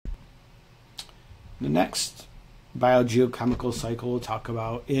The next biogeochemical cycle we'll talk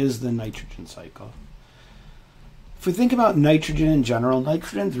about is the nitrogen cycle. If we think about nitrogen in general,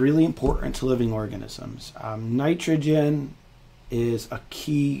 nitrogen is really important to living organisms. Nitrogen is a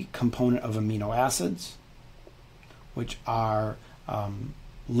key component of amino acids, which are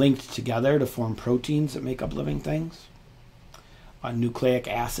linked together to form proteins that make up living things. Nucleic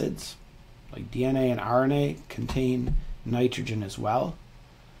acids, like DNA and RNA, contain nitrogen as well.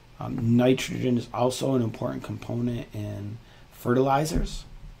 Nitrogen is also an important component in fertilizers.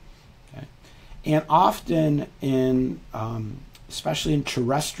 Okay? And often in, especially in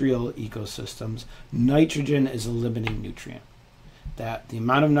terrestrial ecosystems, nitrogen is a limiting nutrient. That the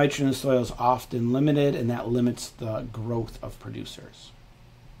amount of nitrogen in the soil is often limited, and that limits the growth of producers.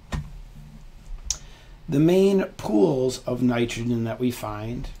 The main pools of nitrogen that we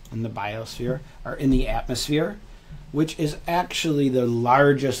find in the biosphere are in the atmosphere, which is actually the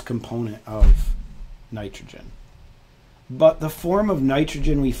largest component of nitrogen. But the form of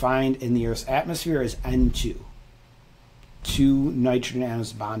nitrogen we find in the Earth's atmosphere is N2. Two nitrogen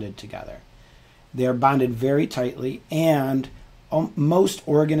atoms bonded together. They are bonded very tightly, and most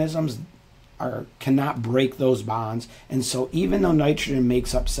organisms cannot break those bonds. And so even though nitrogen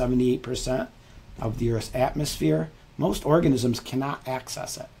makes up 78% of the Earth's atmosphere, most organisms cannot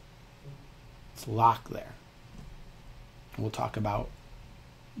access it. It's locked there. We'll talk about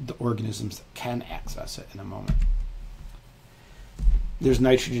the organisms that can access it in a moment. There's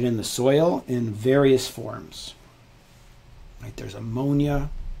nitrogen in the soil in various forms. Right? There's ammonia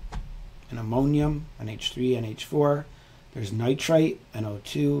and ammonium, NH3, NH4. There's nitrite,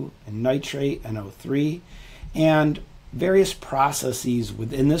 NO2, and nitrate, NO3. And various processes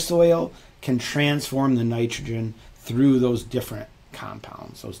within the soil can transform the nitrogen through those different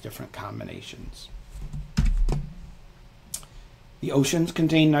compounds, those different combinations. The oceans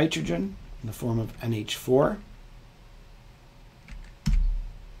contain nitrogen in the form of NH4.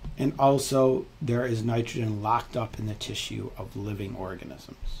 And also there is nitrogen locked up in the tissue of living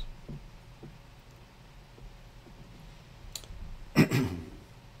organisms.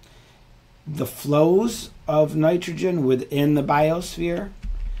 The flows of nitrogen within the biosphere,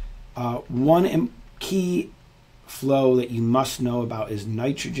 one key flow that you must know about is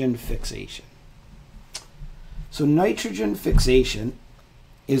nitrogen fixation. So nitrogen fixation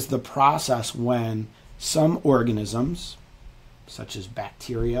is the process when some organisms, such as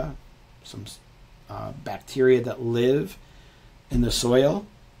bacteria, some bacteria that live in the soil,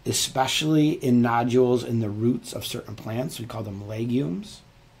 especially in nodules in the roots of certain plants, we call them legumes,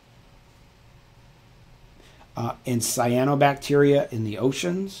 and cyanobacteria in the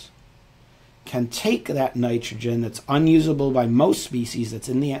oceans, can take that nitrogen that's unusable by most species that's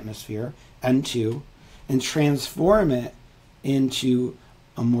in the atmosphere, N2, and transform it into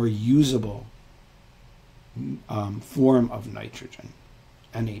a more usable form of nitrogen,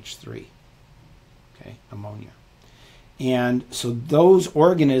 NH3, okay, ammonia. And so those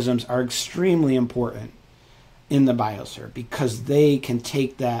organisms are extremely important in the biosphere because they can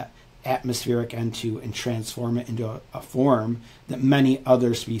take that atmospheric N2 and transform it into a form that many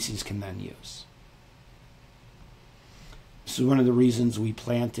other species can then use. This is one of the reasons we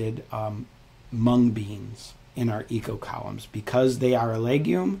planted mung beans in our eco columns. Because they are a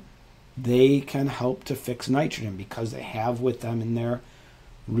legume, they can help to fix nitrogen because they have with them in their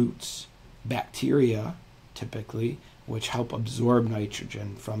roots bacteria, typically, which help absorb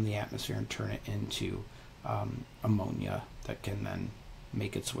nitrogen from the atmosphere and turn it into ammonia that can then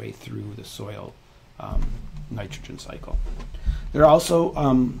make its way through the soil nitrogen cycle. There are also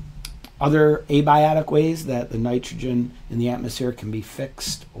other abiotic ways that the nitrogen in the atmosphere can be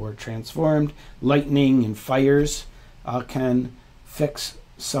fixed or transformed. Lightning and fires can fix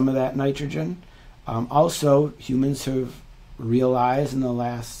some of that nitrogen. Also, humans have realized in the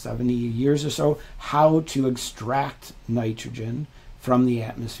last 70 years or so how to extract nitrogen from the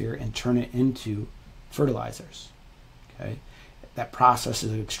atmosphere and turn it into fertilizers. Okay? That process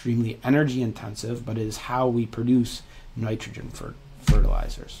is extremely energy intensive, but it is how we produce nitrogen for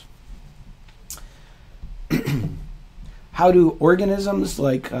fertilizers. How do organisms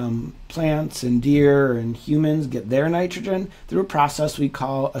like plants and deer and humans get their nitrogen? Through a process we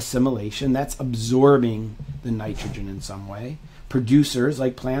call assimilation. That's absorbing the nitrogen in some way. Producers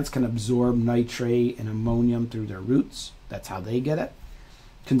like plants can absorb nitrate and ammonium through their roots. That's how they get it.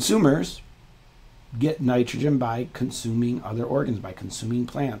 Consumers get nitrogen by consuming other organs, by consuming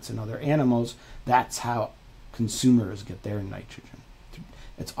plants and other animals. That's how consumers get their nitrogen.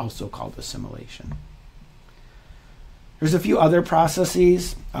 It's also called assimilation. There's a few other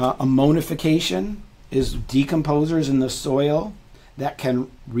processes. Ammonification is decomposers in the soil that can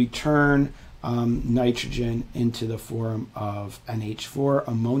return nitrogen into the form of NH4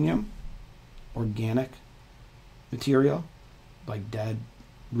 ammonium, organic material like dead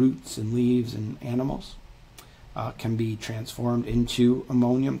roots and leaves and animals, can be transformed into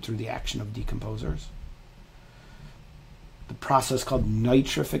ammonium through the action of decomposers. The process called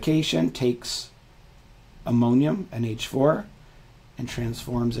nitrification takes ammonium, NH4, and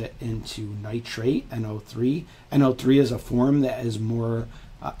transforms it into nitrate, NO3. NO3 is a form that is more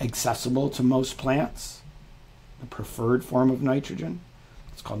accessible to most plants, the preferred form of nitrogen.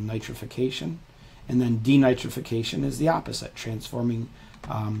 It's called nitrification. And then denitrification is the opposite, transforming,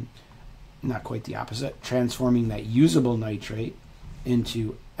 not quite the opposite, transforming that usable nitrate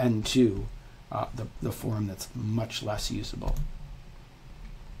into N2, the form that's much less usable.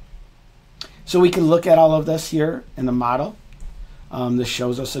 So we can look at all of this here in the model. This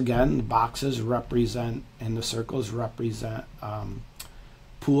shows us again, the boxes represent and the circles represent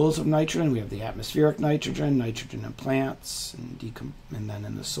pools of nitrogen. We have the atmospheric nitrogen, nitrogen in plants, and then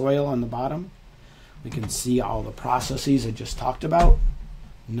in the soil on the bottom. We can see all the processes I just talked about.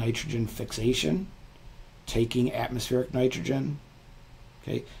 Nitrogen fixation, taking atmospheric nitrogen,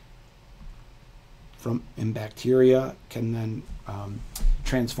 okay, in bacteria can then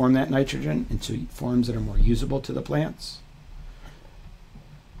transform that nitrogen into forms that are more usable to the plants.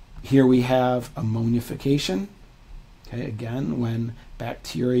 Here we have ammonification. Okay, again, when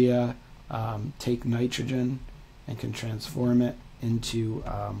bacteria take nitrogen and can transform it into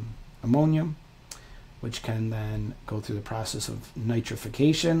ammonium, which can then go through the process of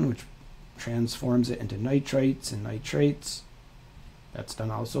nitrification, which transforms it into nitrites and nitrates. That's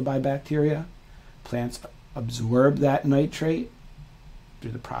done also by bacteria. Plants absorb that nitrate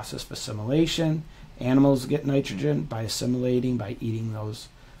through the process of assimilation. Animals get nitrogen by assimilating, by eating those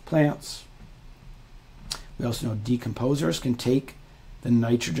plants. We also know decomposers can take the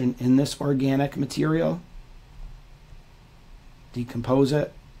nitrogen in this organic material, decompose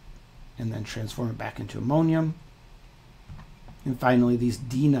it, and then transform it back into ammonium. And finally, these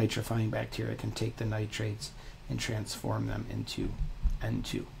denitrifying bacteria can take the nitrates and transform them into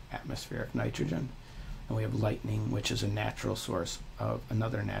N2, atmospheric nitrogen. And we have lightning, which is another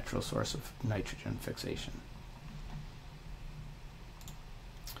natural source of nitrogen fixation.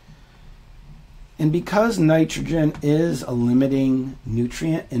 And because nitrogen is a limiting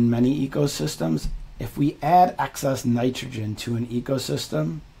nutrient in many ecosystems, if we add excess nitrogen to an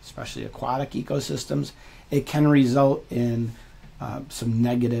ecosystem, especially aquatic ecosystems, it can result in some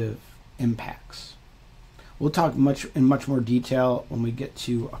negative impacts. We'll talk in much more detail when we get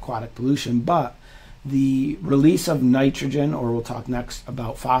to aquatic pollution, but the release of nitrogen, or we'll talk next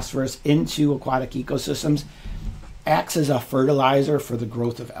about phosphorus, into aquatic ecosystems acts as a fertilizer for the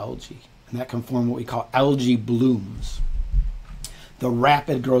growth of algae. And that can form what we call algae blooms, the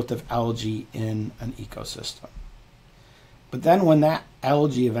rapid growth of algae in an ecosystem. But then when that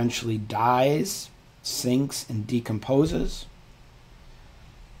algae eventually dies, sinks, and decomposes,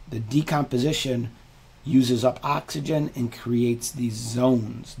 the decomposition uses up oxygen and creates these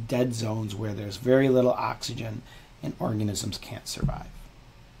zones, dead zones, where there's very little oxygen and organisms can't survive.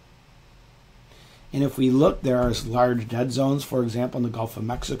 And if we look, there are large dead zones, for example, in the Gulf of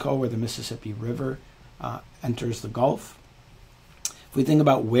Mexico, where the Mississippi River enters the Gulf. If we think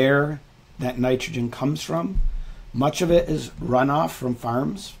about where that nitrogen comes from, much of it is runoff from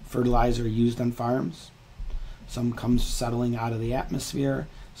farms, fertilizer used on farms. Some comes settling out of the atmosphere.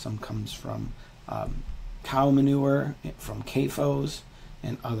 Some comes from cow manure, from CAFOs,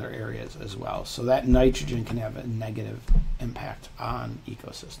 and other areas as well. So that nitrogen can have a negative impact on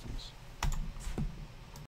ecosystems.